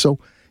doesn't lie. So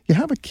you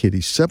have a kid,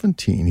 he's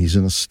 17, he's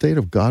in a state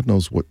of God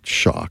knows what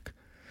shock.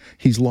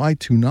 He's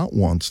lied to not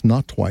once,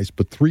 not twice,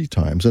 but 3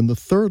 times. And the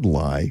third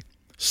lie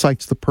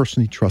cites the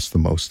person he trusts the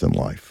most in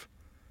life.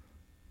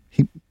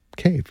 He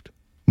caved.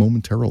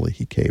 Momentarily,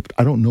 he caved.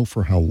 I don't know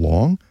for how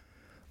long,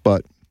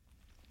 but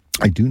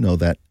I do know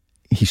that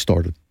he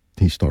started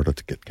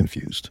to get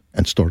confused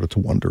and started to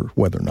wonder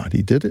whether or not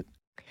he did it.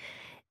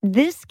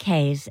 This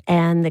case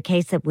and the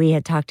case that we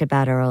had talked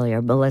about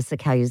earlier, Melissa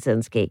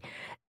Kalusinski,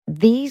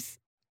 these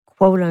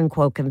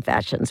quote-unquote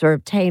confessions were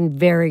obtained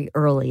very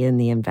early in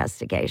the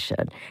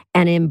investigation.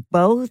 And in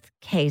both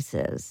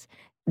cases,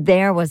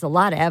 there was a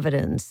lot of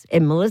evidence.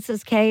 In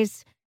Melissa's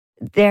case,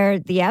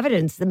 the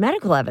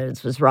medical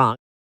evidence was wrong.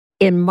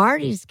 In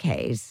Marty's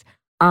case,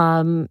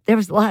 there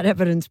was a lot of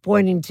evidence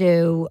pointing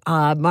to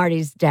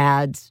Marty's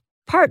dad's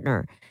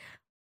partner.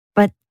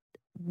 But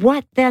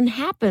what then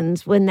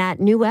happens when that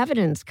new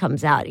evidence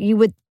comes out? You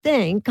would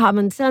think,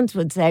 common sense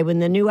would say, when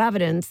the new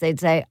evidence, they'd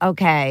say,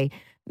 okay,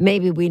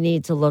 maybe we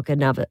need to look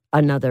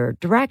another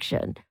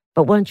direction.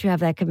 But once you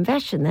have that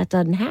confession, that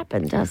doesn't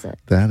happen, does it?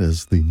 That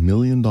is the $1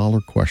 million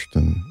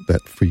question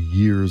that for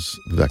years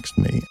vexed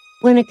me.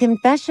 When a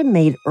confession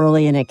made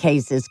early in a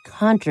case is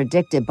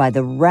contradicted by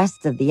the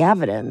rest of the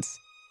evidence,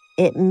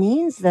 it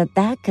means that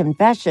that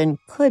confession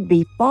could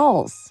be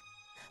false.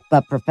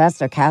 But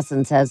Professor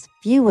Casson says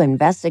few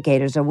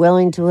investigators are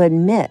willing to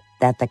admit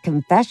that the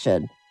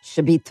confession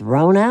should be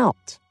thrown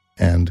out.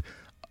 And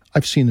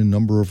I've seen a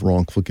number of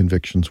wrongful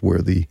convictions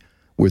where the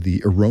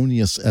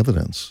erroneous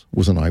evidence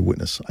was an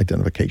eyewitness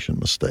identification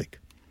mistake.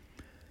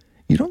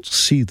 You don't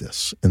see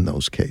this in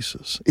those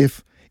cases.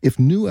 If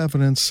new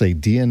evidence, say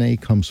DNA,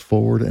 comes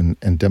forward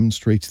and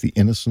demonstrates the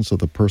innocence of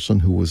the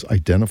person who was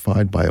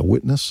identified by a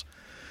witness,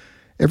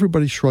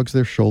 everybody shrugs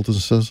their shoulders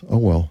and says, oh,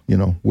 well,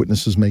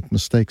 witnesses make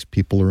mistakes.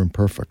 People are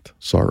imperfect.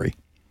 Sorry.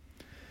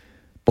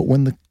 But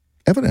when the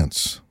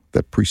evidence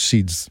that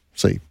precedes,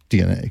 say,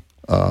 DNA,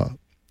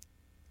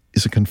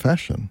 is a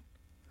confession,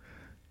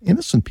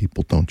 innocent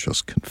people don't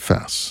just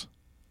confess.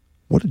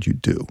 What did you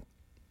do?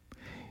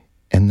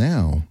 And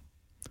now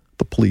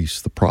the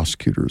police, the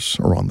prosecutors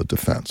are on the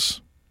defense.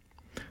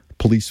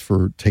 Police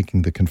for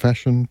taking the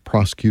confession,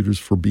 prosecutors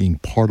for being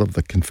part of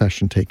the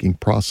confession-taking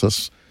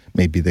process.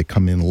 Maybe they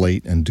come in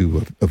late and do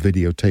a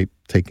videotape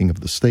taking of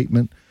the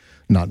statement,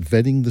 not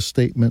vetting the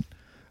statement.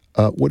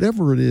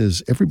 Whatever it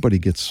is, everybody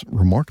gets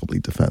remarkably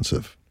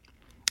defensive.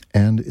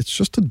 And it's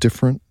just a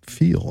different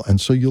feel.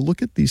 And so you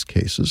look at these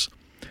cases,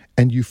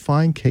 and you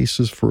find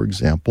cases, for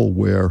example,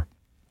 where,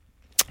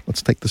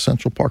 let's take the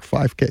Central Park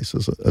 5 case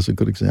as a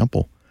good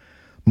example.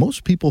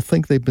 Most people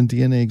think they've been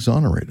DNA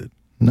exonerated.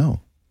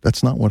 No,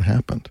 that's not what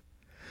happened.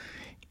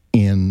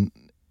 In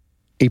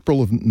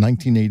April of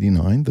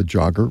 1989, the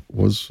jogger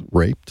was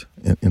raped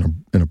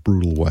in a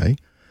brutal way,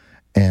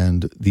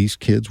 and these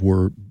kids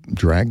were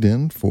dragged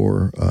in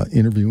for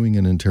interviewing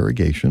and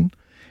interrogation,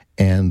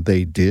 and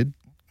they did,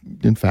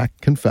 in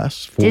fact,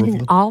 confess.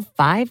 Didn't all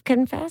 5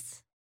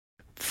 confess?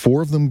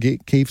 4 of them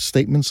gave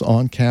statements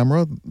on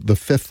camera. The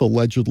 5th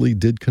allegedly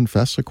did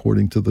confess,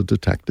 according to the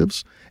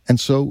detectives. And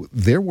so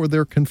there were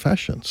their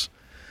confessions.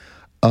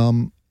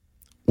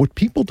 What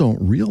people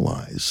don't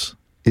realize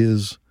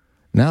is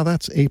now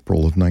that's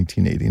April of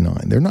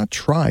 1989. They're not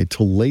tried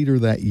till later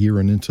that year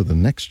and into the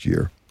next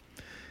year.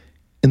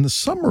 In the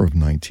summer of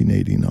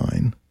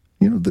 1989,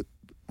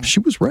 she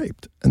was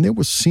raped, and there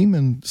was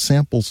semen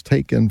samples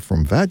taken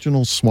from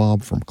vaginal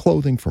swab, from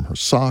clothing, from her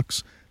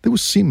socks. There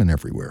was semen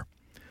everywhere.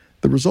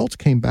 The results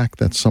came back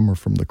that summer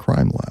from the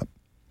crime lab.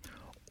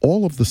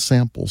 All of the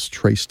samples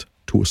traced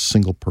to a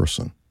single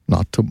person,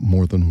 not to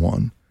more than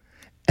one.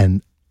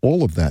 And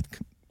all of that,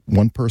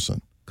 one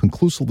person,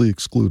 conclusively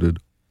excluded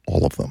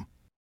all of them.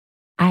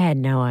 I had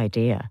no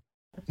idea.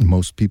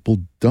 Most people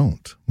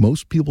don't.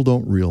 Most people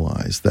don't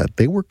realize that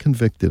they were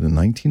convicted in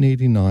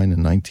 1989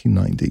 and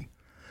 1990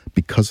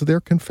 because of their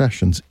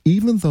confessions,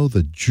 even though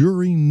the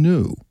jury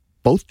knew,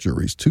 both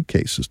juries, 2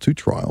 cases, 2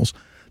 trials,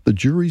 the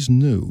juries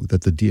knew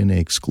that the DNA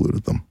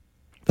excluded them.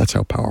 That's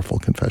how powerful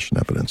confession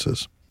evidence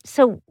is.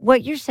 So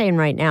what you're saying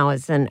right now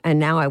is, and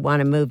now I want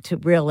to move to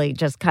really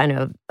just kind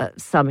of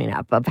summing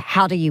up of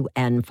how do you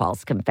end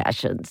false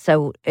confessions?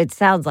 So it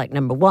sounds like,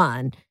 number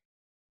one,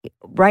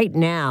 right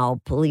now,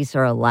 police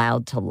are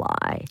allowed to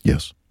lie.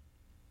 Yes.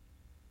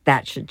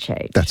 That should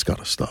change. That's got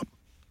to stop.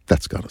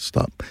 That's got to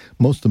stop.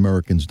 Most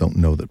Americans don't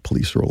know that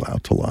police are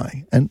allowed to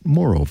lie. And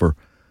moreover,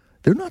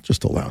 they're not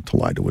just allowed to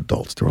lie to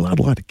adults. They're allowed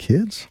to lie to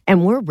kids.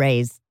 And we're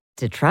raised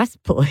to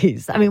trust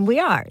police. I mean, we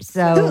are.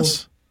 So,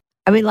 yes.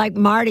 I mean, like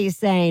Marty's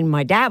saying,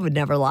 my dad would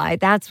never lie.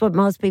 That's what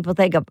most people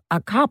think.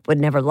 A cop would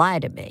never lie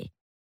to me,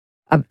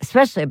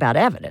 especially about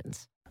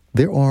evidence.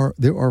 There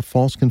are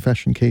false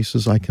confession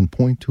cases I can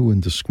point to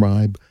and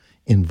describe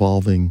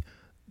involving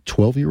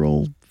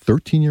 12-year-old,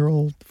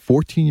 13-year-old,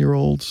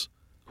 14-year-olds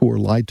who are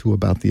lied to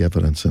about the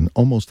evidence and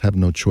almost have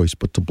no choice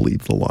but to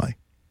believe the lie.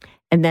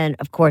 And then,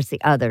 of course,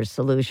 the other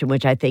solution,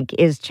 which I think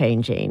is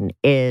changing,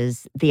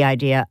 is the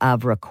idea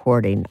of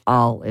recording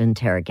all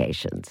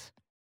interrogations.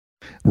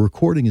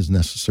 Recording is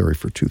necessary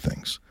for 2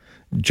 things.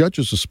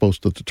 Judges are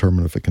supposed to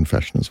determine if a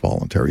confession is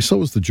voluntary.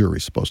 So is the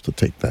jury supposed to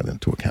take that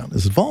into account.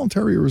 Is it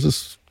voluntary or is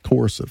this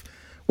coercive?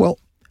 Well,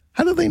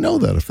 how do they know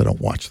that if they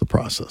don't watch the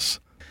process?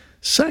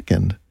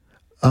 Second,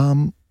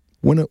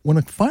 when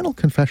a final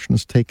confession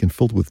is taken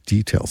filled with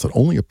details that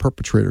only a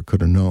perpetrator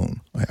could have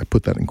known, I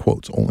put that in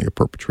quotes, only a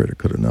perpetrator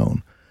could have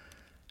known,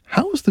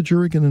 how is the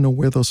jury going to know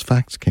where those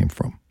facts came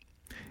from?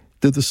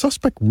 Did the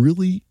suspect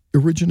really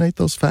originate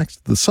those facts?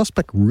 Did the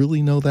suspect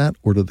really know that,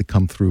 or did they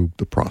come through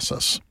the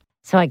process?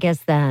 So I guess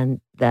then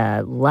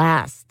the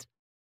last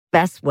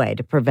best way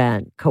to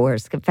prevent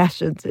coerced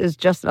confessions is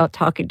just not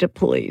talking to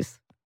police.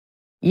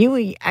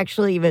 You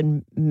actually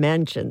even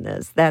mentioned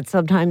this, that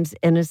sometimes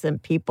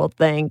innocent people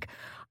think,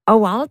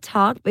 oh, I'll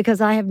talk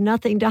because I have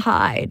nothing to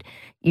hide.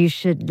 You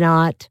should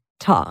not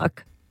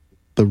talk.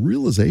 The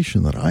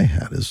realization that I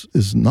had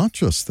is not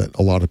just that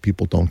a lot of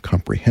people don't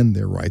comprehend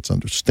their rights,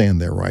 understand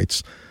their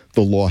rights.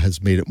 The law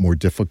has made it more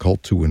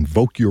difficult to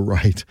invoke your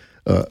right.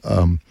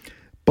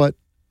 But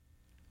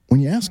when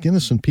you ask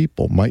innocent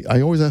people,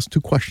 I always ask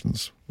 2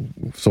 questions.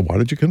 So why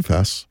did you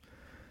confess?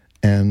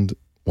 And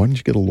why didn't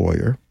you get a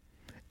lawyer?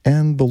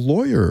 And the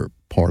lawyer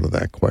part of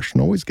that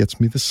question always gets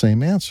me the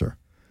same answer.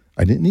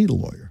 I didn't need a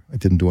lawyer. I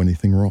didn't do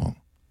anything wrong.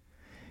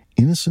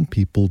 Innocent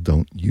people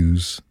don't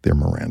use their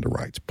Miranda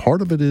rights.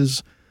 Part of it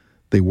is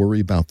they worry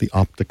about the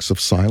optics of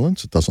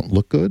silence. It doesn't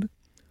look good.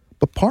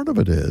 But part of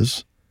it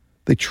is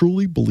they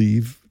truly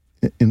believe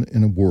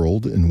in a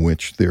world in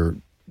which their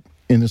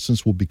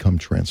innocence will become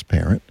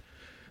transparent,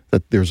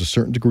 that there's a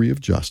certain degree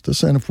of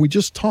justice. And if we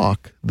just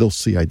talk, they'll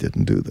see I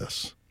didn't do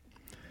this.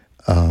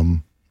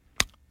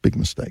 Big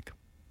mistake.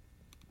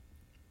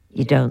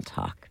 You don't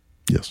talk.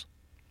 Yes.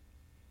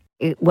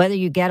 Whether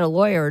you get a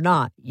lawyer or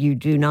not, you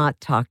do not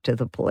talk to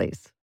the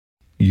police.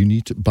 You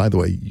need to, by the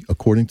way,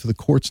 according to the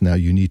courts now,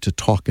 you need to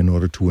talk in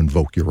order to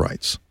invoke your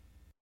rights.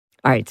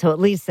 All right, so at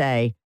least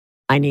say,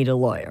 I need a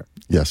lawyer.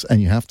 Yes,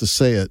 and you have to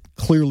say it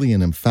clearly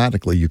and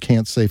emphatically. You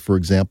can't say, for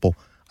example,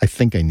 I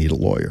think I need a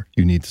lawyer.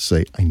 You need to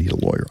say, I need a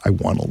lawyer. I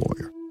want a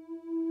lawyer.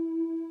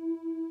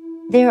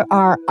 There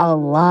are a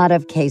lot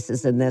of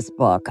cases in this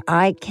book.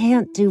 I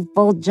can't do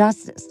full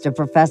justice to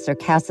Professor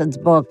Kassan's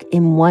book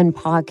in one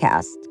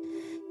podcast.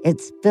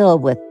 It's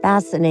filled with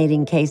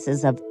fascinating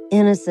cases of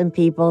innocent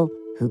people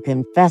who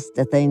confess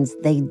to things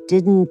they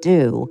didn't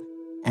do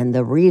and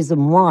the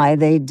reason why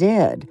they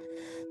did.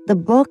 The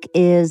book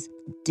is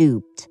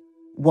Duped: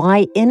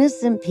 Why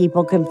Innocent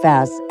People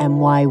Confess and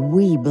Why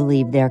We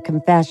Believe Their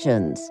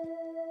Confessions.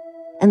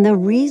 And the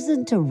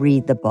reason to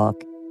read the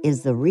book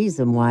is the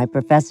reason why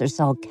Professor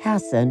Saul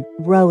Kassan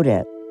wrote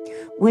it,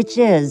 which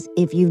is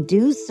if you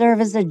do serve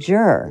as a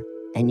juror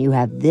and you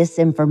have this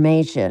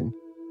information,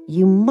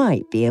 you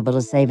might be able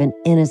to save an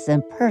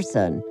innocent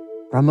person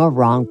from a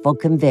wrongful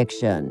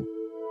conviction.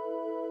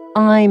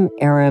 I'm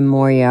Erin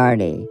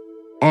Moriarty,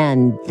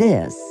 and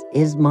this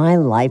is My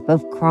Life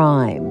of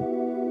Crime.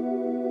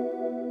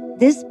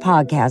 This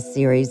podcast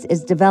series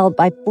is developed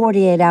by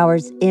 48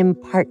 Hours in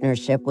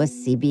partnership with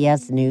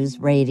CBS News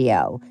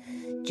Radio.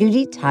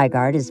 Judy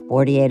Tygard is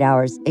 48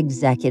 Hours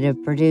executive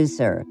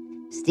producer.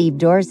 Steve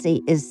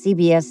Dorsey is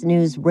CBS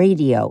News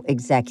Radio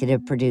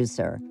executive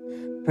producer.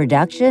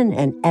 Production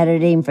and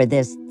editing for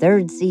this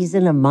third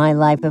season of My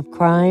Life of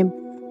Crime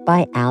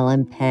by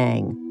Alan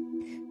Pang.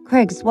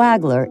 Craig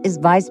Swagler is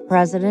Vice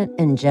President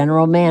and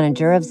General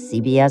Manager of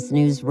CBS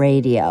News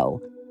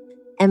Radio.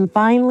 And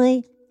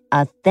finally,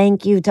 a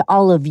thank you to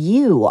all of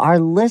you, our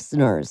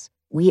listeners.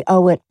 We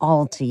owe it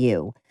all to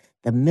you,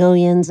 the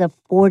millions of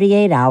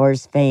 48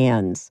 Hours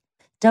fans.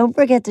 Don't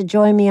forget to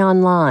join me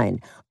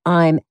online.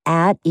 I'm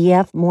at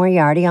EF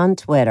Moriarty on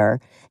Twitter,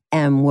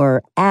 and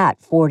we're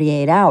at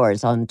 48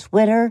 Hours on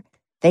Twitter,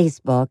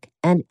 Facebook,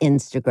 and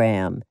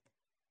Instagram.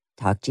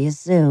 Talk to you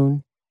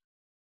soon.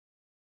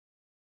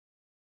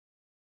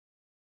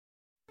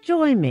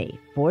 Join me,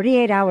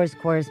 48 Hours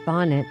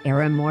correspondent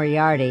Erin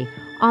Moriarty,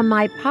 on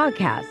my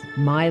podcast,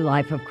 My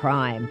Life of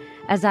Crime,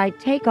 as I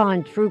take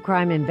on true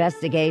crime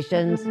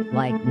investigations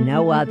like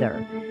no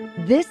other.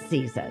 This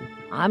season,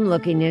 I'm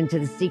looking into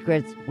the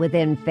secrets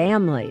within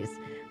families,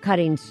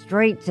 cutting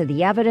straight to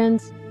the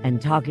evidence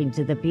and talking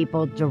to the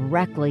people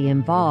directly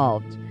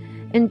involved.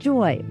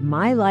 Enjoy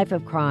My Life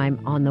of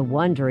Crime on the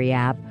Wondery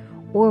app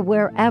or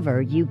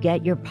wherever you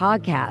get your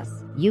podcasts.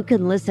 You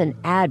can listen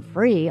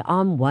ad-free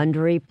on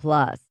Wondery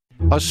Plus.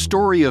 A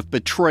story of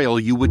betrayal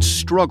you would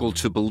struggle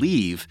to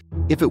believe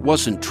if it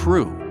wasn't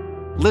true.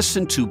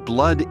 Listen to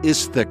Blood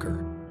is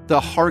Thicker, the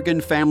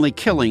Hargan family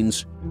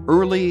killings,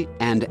 early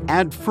and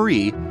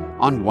ad-free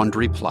on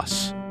Wondery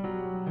Plus.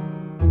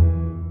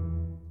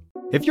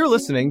 If you're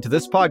listening to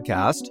this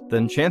podcast,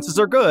 then chances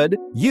are good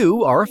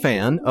you are a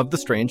fan of The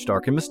Strange,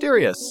 Dark, and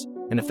Mysterious.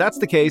 And if that's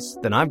the case,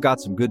 then I've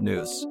got some good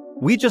news.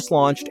 We just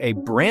launched a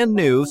brand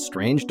new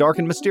Strange, Dark,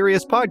 and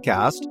Mysterious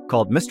podcast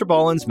called Mr.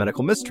 Ballen's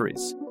Medical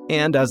Mysteries.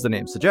 And as the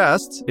name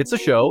suggests, it's a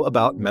show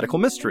about medical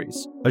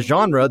mysteries, a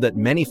genre that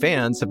many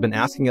fans have been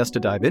asking us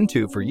to dive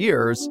into for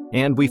years,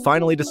 and we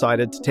finally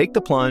decided to take the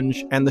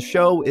plunge, and the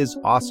show is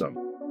awesome.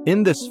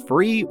 In this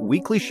free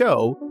weekly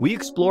show, we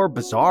explore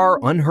bizarre,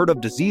 unheard-of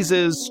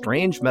diseases,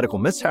 strange medical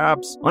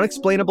mishaps,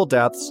 unexplainable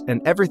deaths,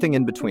 and everything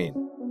in between.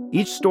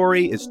 Each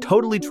story is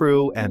totally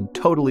true and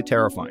totally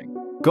terrifying.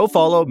 Go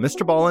follow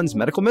Mr. Ballen's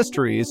Medical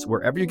Mysteries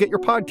wherever you get your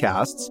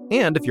podcasts,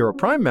 and if you're a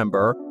Prime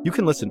member, you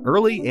can listen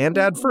early and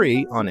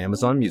ad-free on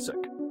Amazon Music.